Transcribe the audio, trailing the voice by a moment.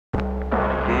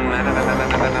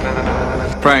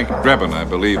Frank Drebin, I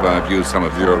believe I've used some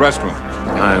of your restroom.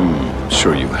 I'm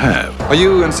sure you have. Are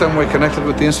you in some way connected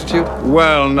with the Institute?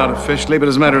 Well, not officially, but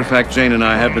as a matter of fact, Jane and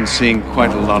I have been seeing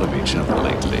quite a lot of each other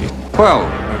lately. Well,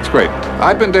 that's great.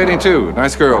 I've been dating too.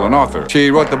 Nice girl, an author. She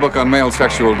wrote the book on male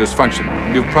sexual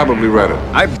dysfunction. You've probably read it.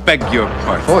 I beg your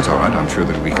pardon. Oh, it's all right. I'm sure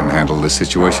that we can handle this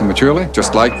situation maturely,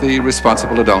 just like the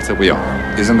responsible adults that we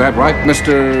are. Isn't that right,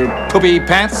 Mr. Poopy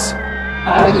Pants?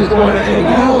 I just want to hang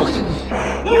out.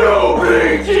 No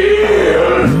big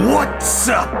deal. What's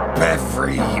up,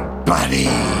 everybody?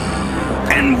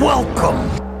 And welcome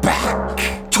back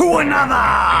to another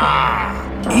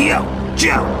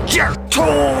YoJoeJerk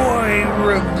toy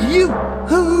review.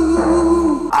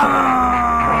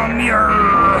 I'm your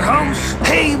host,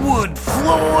 Haywood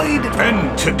Floyd,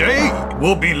 and today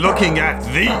we'll be looking at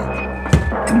the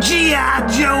G.I.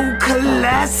 Joe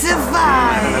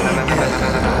Classified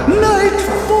Night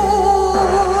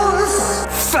Force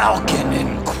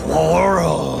Falcon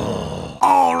Quarrel.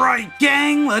 Alright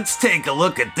gang, let's take a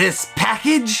look at this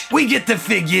package. We get the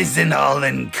figures and all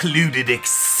included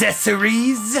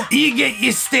accessories. You get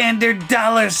your standard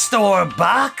dollar store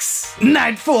box,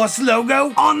 Night Force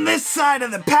logo. On this side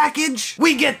of the package,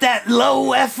 we get that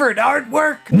low effort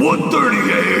artwork,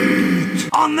 138.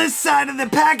 On this side of the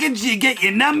package, you get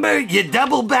your number, your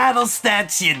double battle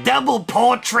stats, your double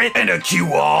portrait, and a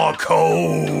QR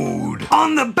code.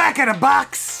 On the back of the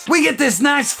box, we get this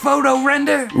nice photo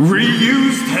render,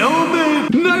 reused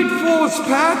helmet, Night Force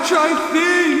patch, I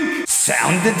think,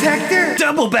 sound detector,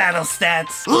 double battle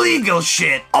stats, legal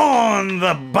shit. On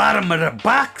the bottom of the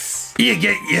box, you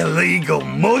get your legal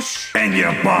mush and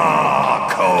your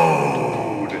barcode.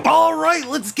 Alright,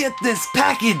 let's get this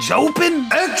package open.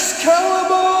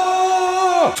 Excalibur!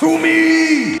 To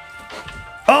me!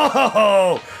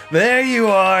 Oh, there you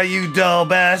are, you dull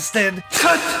bastard.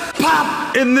 Tut,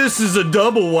 pop! And this is a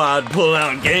double wide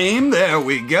pull-out game. There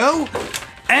we go.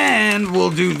 And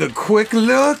we'll do the quick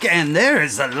look, and there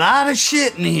is a lot of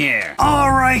shit in here.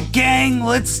 Alright gang,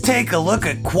 let's take a look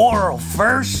at Quarrel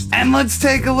first. And let's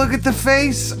take a look at the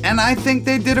face, and I think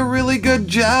they did a really good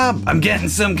job. I'm getting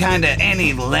some kind of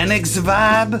Annie Lennox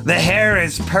vibe. The hair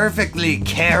is perfectly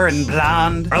Karen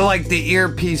blonde. I like the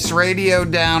earpiece radio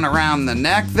down around the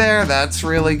neck there, that's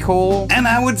really cool. And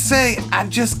I would say I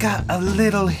just got a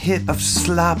little hit of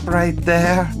slop right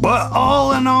there. But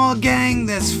all in all gang,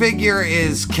 this figure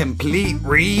is complete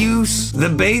reuse. The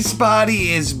base body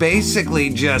is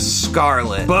basically just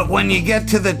Scarlet, but when you get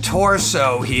to the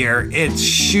torso here, it's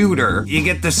Shooter. You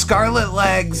get the Scarlet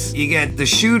legs, you get the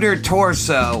Shooter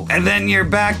torso, and then you're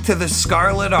back to the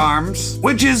Scarlet arms,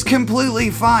 which is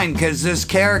completely fine because this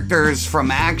character is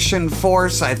from Action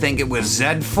Force. I think it was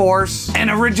Z-Force, and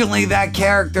originally that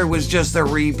character was just a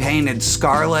repainted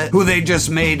Scarlet who they just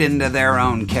made into their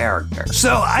own character.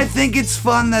 So I think it's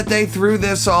fun that they threw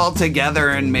this all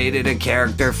together and made it a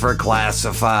character for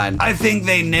Classified. I think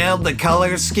they nailed the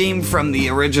color scheme from the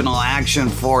original Action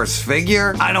Force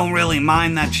figure. I don't really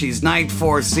mind that she's Night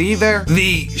Force either.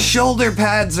 The shoulder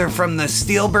pads are from the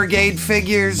Steel Brigade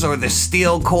figures, or the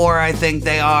Steel Corps I think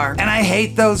they are. And I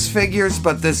hate those figures,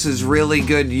 but this is really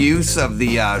good use of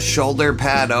the shoulder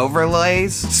pad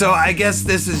overlays. So I guess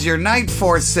this is your Night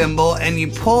Force symbol, and you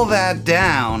pull that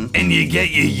down, and you get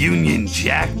your Union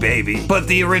Jack, baby. But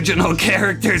the original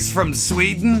characters from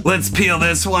Sweden, let's peel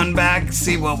this one back,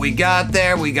 see what we got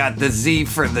there. We got the Z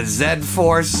for the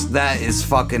Z-Force. That is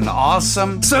fucking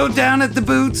awesome. So down at the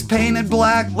boots, painted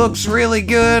black, looks really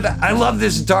good. I love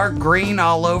this dark green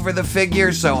all over the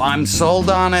figure, so I'm sold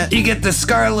on it. You get the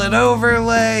Scarlet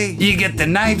overlay. You get the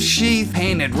knife sheath,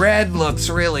 painted red, looks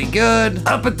really good.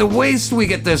 Up at the waist, we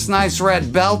get this nice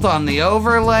red belt on the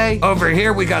overlay. Over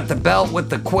here, we got the belt with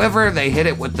the quiver. They hit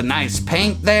it with the nice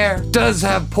paint there. Does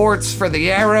have ports for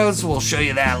the arrows. We'll show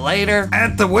you that later.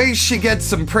 At the waist, she gets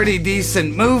some pretty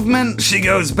decent movement. She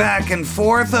goes back and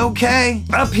forth okay.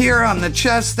 Up here on the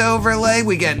chest overlay,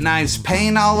 we get nice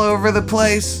paint all over the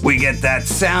place. We get that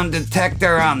sound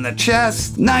detector on the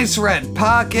chest. Nice red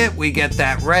pocket. We get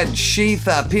that red sheath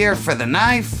up here for the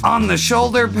knife. On the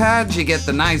shoulder pads, you get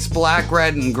the nice black,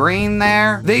 red, and green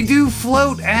there. They do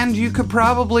float, and you could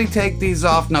probably take these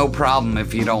off no problem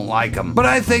if you don't like them. But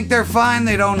I think they're fine.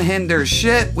 They don't hinder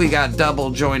shit. We got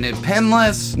double jointed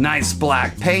pinless. Nice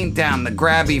black paint down the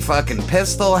grabby fucking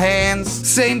pistol hands.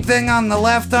 Same thing on the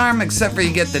left arm, except for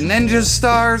you get the ninja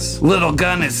stars. Little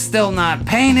gun is still not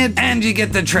painted, and you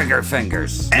get the trigger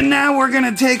fingers. And now we're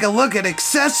gonna take a look at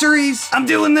accessories. I'm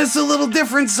doing this a little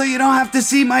different so you don't have to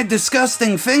see my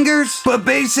disgusting fingers. But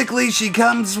basically, she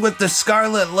comes with the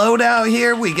Scarlet loadout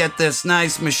here. We get this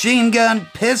nice machine gun,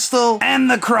 pistol,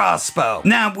 and the crossbow.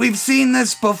 Now, we've seen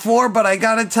this before, but I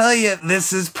gotta tell you,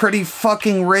 this is pretty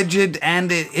fucking rigid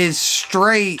and it is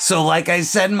straight. So like I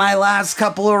said in my last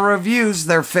couple of reviews,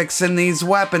 they're fixing these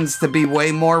weapons to be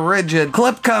way more rigid.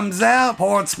 Clip comes out,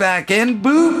 ports back in,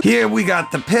 boop. Here we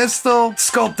got the pistol,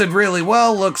 sculpted really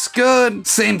well, looks good.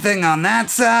 Same thing on that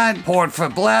side, port for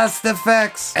blast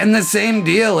effects, and the same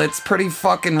deal, it's pretty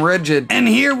fucking rigid. And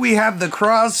here we have the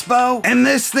crossbow, and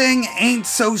this thing ain't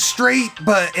so straight,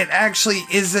 but it actually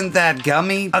isn't that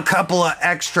gummy. A couple of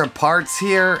extra parts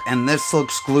here, and this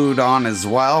looks glued on as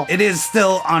well. It is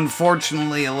still,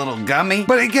 unfortunately, a little gummy,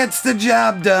 but it gets the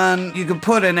job done. You could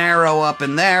put an arrow up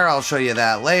in there, I'll show you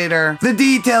that later. The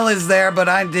detail is there, but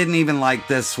I didn't even like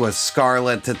this with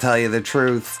Scarlet, to tell you the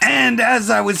truth. And as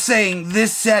I was saying,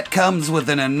 this set comes with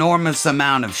an enormous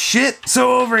amount of shit.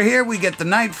 So over here, we get the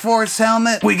Night Force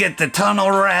helmet, we get the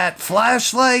Tunnel Rat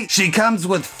flashlight. She comes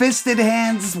with fisted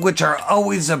hands, which are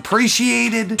always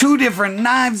appreciated. 2 different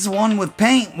knives, one with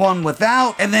paint, one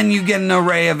without, and then you get an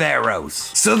array of arrows.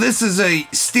 So this is a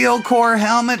steel core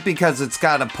helmet because it's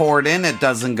got a port in, it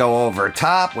doesn't go over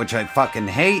top, which I fucking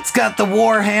hate. It's got the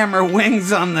Warhammer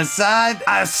wings on the side.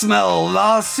 I smell a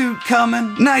lawsuit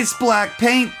coming. Nice black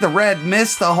paint, the red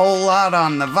mist a whole lot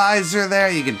on the visor there.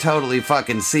 You can totally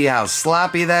fucking see how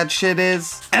sloppy that shit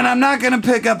is. And I'm not gonna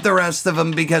pick up the rest of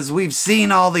them because we've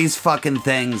seen all these fucking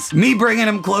things. Me bringing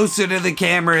them closer to the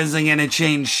camera isn't gonna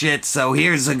change shit, so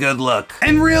here's a good look.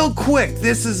 And real quick,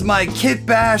 this is my kit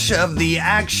bash of the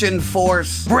Action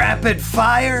Force Rapid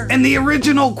Fire, and the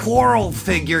original Quarrel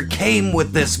figure came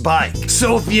with this bike.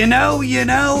 So if you know, you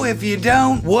know. If you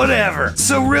don't, whatever.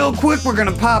 So real quick, we're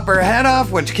gonna pop her head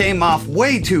off, which came off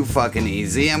way too fucking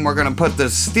easy, and we're gonna put the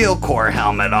steel core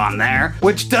helmet on there,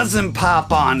 which doesn't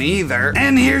pop on either.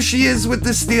 And here she is with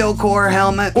the steel core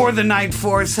helmet, or the Night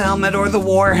Force helmet, or the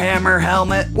Warhammer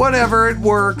helmet. Whatever, it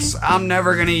works. I'm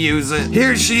never gonna use it.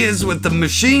 Here she is with the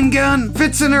machine gun.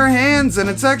 Fits in her hands, and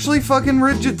it's actually fucking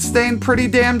rigid, staying pretty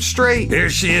damn straight. Here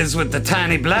she is with the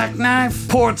tiny black knife.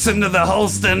 Ports into the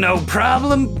holster, no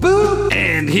problem. Boo!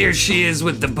 And here she is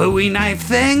with the Bowie knife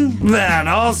thing. That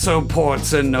also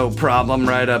ports in, no problem,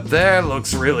 right up there.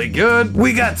 Looks really good.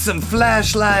 We got some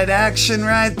flashlight action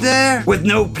right there, with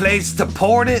no place to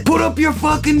port it. Put up your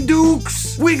fucking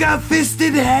dukes. We got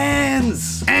fisted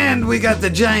hands. And we got the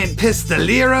giant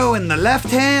pistolero in the left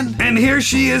hand. And here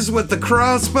she is with the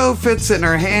crossbow, fits in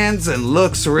her hands and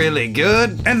looks really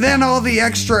good. And then all the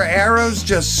extra arrows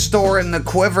just store in the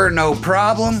quiver, no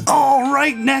problem. All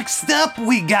right, next up,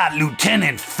 we got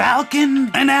Lieutenant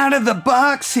Falcon. And out of the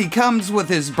box, he comes with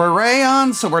his beret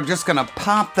on, so we're just gonna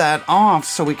pop that off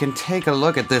so we can take a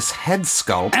look at this head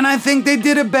sculpt. And I think they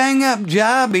did a bang up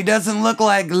job. He doesn't look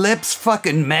like Lips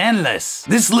fucking manless.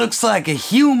 This looks like a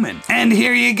human. And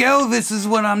here you go, this is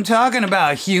what I'm talking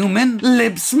about, human.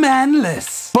 Lips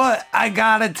manless. But I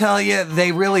gotta tell you,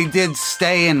 they really did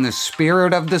stay in the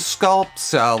spirit of the sculpt,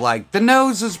 so like the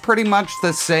nose is pretty much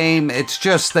the same. It's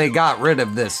just they got rid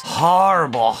of this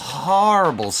horrible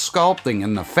sculpting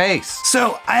in the face.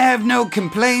 So I have no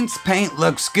complaints. Paint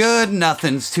looks good,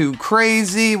 nothing's too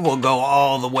crazy. We'll go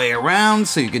all the way around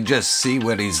so you can just see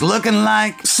what he's looking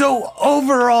like. So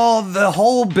overall, the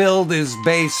whole build is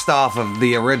based off of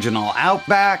the original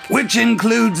Outback, which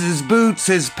includes his boots,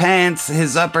 his pants,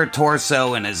 his upper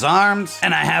torso, and his arms.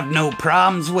 And I have no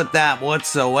problems with that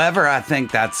whatsoever. I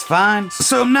think that's fine.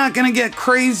 So I'm not gonna get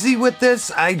crazy with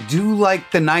this. I do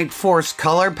like the Night Force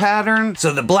color pattern,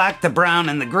 so the black, the brown,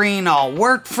 and the green all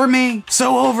work for me.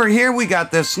 So over here we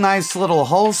got this nice little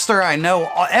holster. I know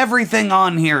everything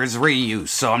on here is reused,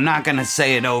 so I'm not gonna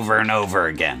say it over and over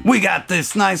again. We got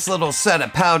this nice little set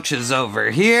of pouches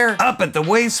over here. Up at the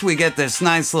waist we get this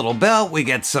nice little belt. We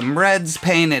get some reds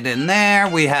painted in there.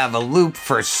 We have a loop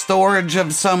for storage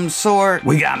of some sort.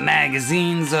 We got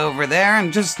magazines over there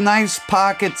and just nice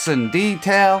pockets and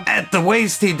detail. At the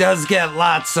waist he does get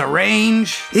lots of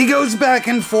range. He goes back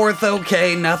and forth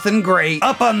okay, nothing great.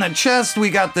 Up on the chest we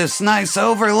got this nice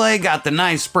overlay, got the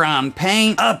nice brown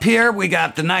paint. Up here we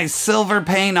got the nice silver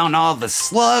paint on all the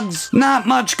slugs. Not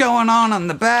much going on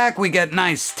the back. We get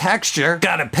nice texture.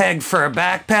 Got a peg for a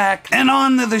backpack. And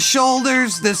on to the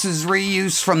shoulders, this is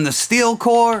reuse from the steel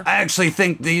core. I actually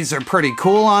think these are pretty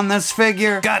cool on this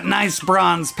figure. Got nice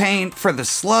bronze paint for the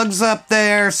slugs up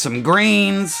there, some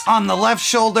greens. On the left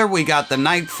shoulder, we got the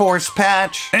Night Force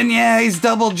patch. And yeah, he's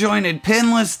double jointed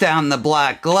pinless down the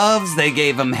black gloves. They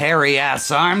gave him hairy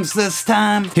ass arms this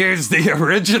time. Here's the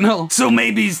original. So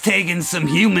maybe he's taking some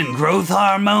human growth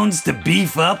hormones to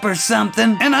beef up or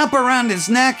something. And up around his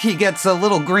neck, he gets a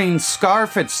little green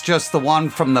scarf. It's just the one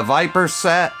from the Viper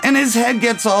set. And his head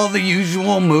gets all the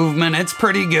usual movement. It's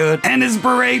pretty good. And his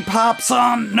beret pops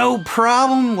on, no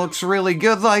problem. Looks really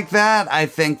good like that. I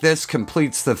think this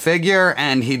completes the figure,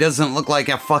 and he doesn't look like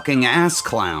a fucking ass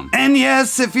clown. And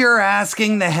yes, if you're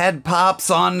asking, the head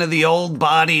pops onto the old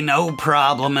body, no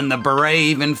problem, and the beret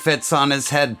even fits on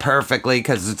his head perfectly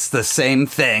because it's the same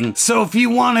thing. So if you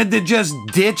wanted to just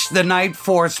ditch the Night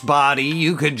Force body,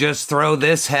 you could just throw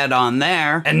this head on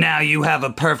there, and now you have a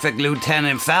perfect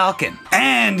Lieutenant Falcon.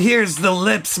 And here's the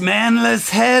Lips Manless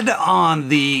head on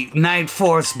the Night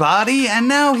Force body, and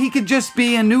now he could just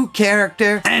be a new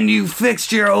character, and you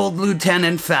fixed your old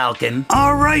Lieutenant Falcon.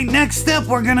 Alright, next up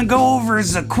we're gonna go over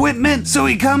his equipment. So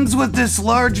he comes with this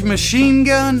large machine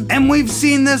gun, and we've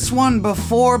seen this one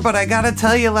before, but I gotta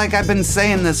tell you, like I've been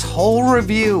saying this whole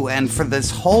review and for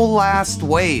this whole last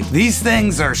wave, these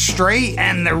things are straight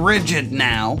and they're rigid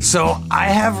now. So I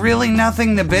have really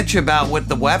nothing to bitch about with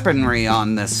the weaponry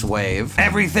on this wave.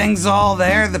 Everything's all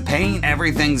there, the paint,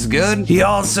 everything's good. He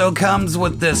also comes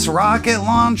with this rocket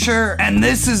launcher, and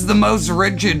this is the most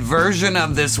rigid version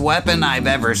of this weapon I've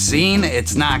ever seen.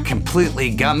 It's not completely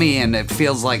gummy and it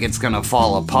feels like it's gonna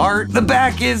fall apart. The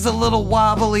back is a little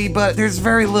wobbly, but there's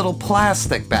very little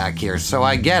plastic back here, so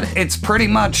I get it. It's pretty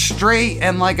much straight,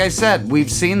 and like I said,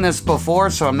 we've seen this before,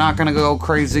 so I'm not gonna go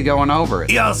crazy going over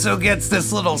it. He also gets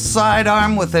this little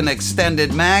sidearm with an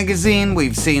extended magazine.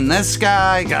 We've seen this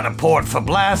guy, got a port for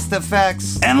blast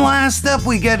effects. And last up,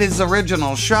 we get his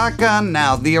original shotgun.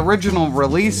 Now, the original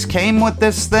release came with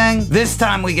this thing. This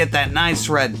time we get that nice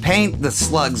red paint. The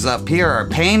slugs up here are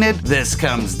painted. This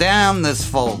comes down, this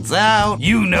folds out.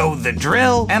 You know the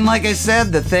drill. And like I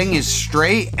said, the thing is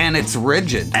straight and it's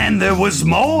rigid. And there was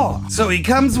more. So he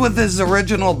comes with his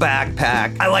original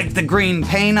backpack. I like the green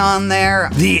paint on there.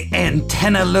 The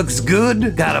antenna looks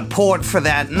good. Got a port for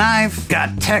that knife.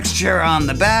 Got texture on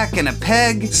the back and a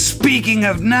peg. Speaking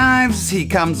of knives, he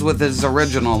comes with his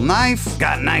original knife.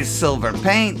 Got nice silver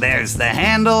paint. There's the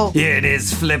handle. Here it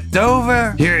is flipped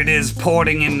over. Here it is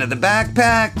porting into the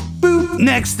backpack. Boop.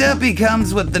 Next up, he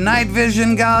comes with the night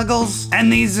vision goggles,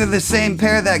 and these are the same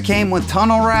pair that came with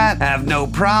Tunnel Rat. Have no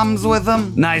problems with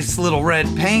them. Nice little red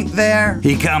paint there.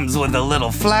 He comes with a little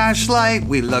flashlight.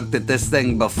 We looked at this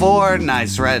thing before.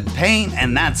 Nice red paint,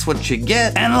 and that's what you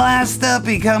get. And last up,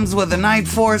 he comes with a Night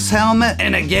Force helmet,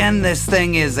 and again, this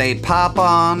thing is a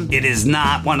pop-on. It is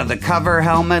not one of the cover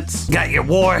helmets. Got your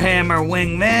Warhammer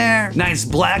wing there. Nice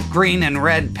black, green, and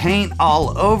red paint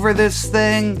all over this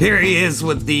thing. Here he is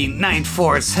with the Night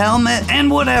Force helmet,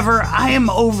 and whatever, I am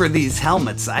over these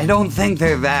helmets. I don't think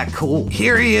they're that cool.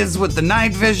 Here he is with the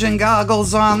night vision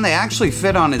goggles on. They actually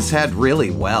fit on his head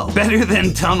really well. Better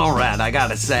than Tunnel Rat, I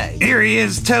gotta say. Here he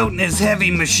is toting his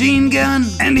heavy machine gun,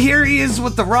 and here he is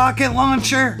with the rocket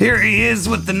launcher. Here he is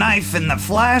with the knife and the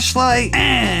flashlight,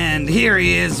 and here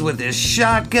he is with his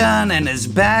shotgun and his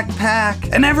backpack,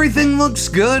 and everything looks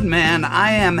good, man.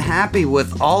 I am happy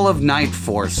with all of Night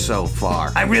Force so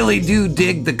far. I really do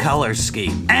dig the color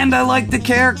scheme, and I like the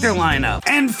character lineup.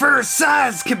 And for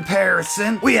size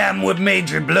comparison, we have him with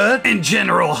Major Blood and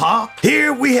General Hawk.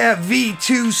 Here we have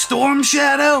V2 Storm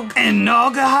Shadow and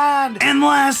Naugahyde. And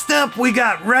last up, we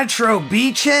got Retro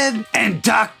Beachhead and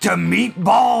Dr.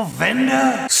 Meatball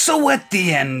Vendor. So at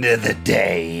the end of the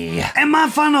day, and my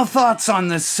final thoughts on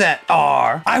this set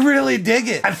are, I really dig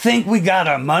it. I think we got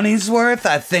our money's worth.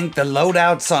 I think the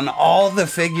loadouts on all the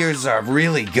figures are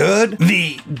really good.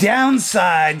 The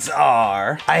downsides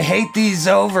are, I hate these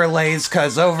overlays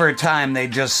because over time they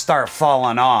just start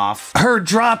falling off. Her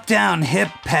drop down hip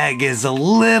peg is a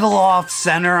little off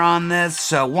center on this,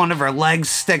 so one of her legs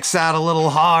sticks out a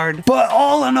little hard. But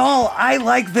all in all, I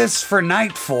like this for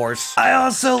Night Force. I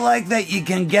also like that you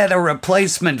can get a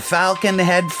replacement Falcon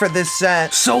head for this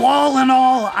set. So all in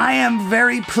all, I am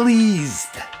very pleased.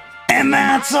 And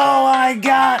that's all I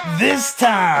got this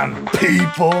time,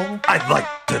 people. I'd like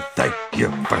to thank you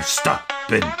for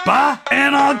stopping by,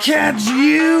 and I'll catch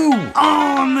you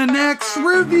on the next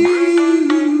review.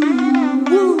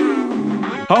 Woo.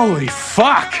 Holy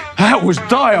fuck! That was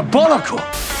diabolical!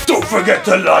 Don't forget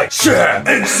to like, share,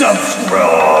 and subscribe!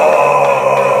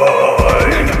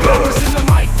 In the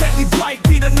mic, deadly blight,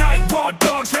 be the night, raw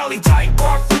dogs, rally tight,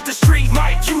 bark with the street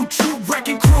mic, YouTube,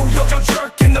 wrecking crew,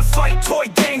 YoJoeJerk in the fight, toy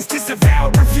gangs,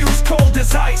 disavowed, reviews cold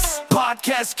as ice,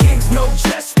 podcast kings, no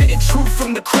jest, spitting truth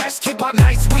from the crest. Hip hop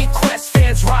nights, we quest,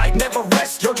 fans ride, never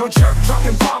rest. YoJoeJerk,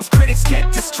 dropping bombs, critics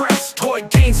get distressed. Toy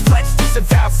gains flex,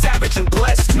 disavowed, savage and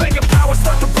blessed. Mega power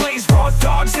start to blaze, raw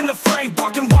dogs in the frame,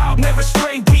 barking wild, never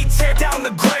stray. We tear down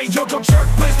the gray,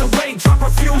 YoJoeJerk blaze the way, drop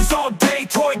reviews all day.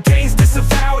 Toy gains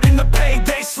disavowed, in the pay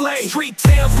they slay. Street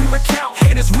tales we recount,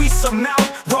 haters we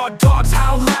surmount. Raw dogs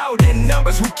howl loud, in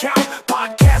numbers we count.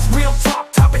 Podcast, real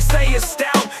talk, topics they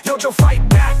astound. YoJo fight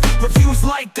back, reviews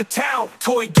like the town.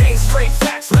 Toy gains straight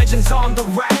facts, legends on the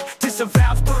rack.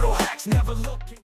 Disavowed brutal hacks, never looking.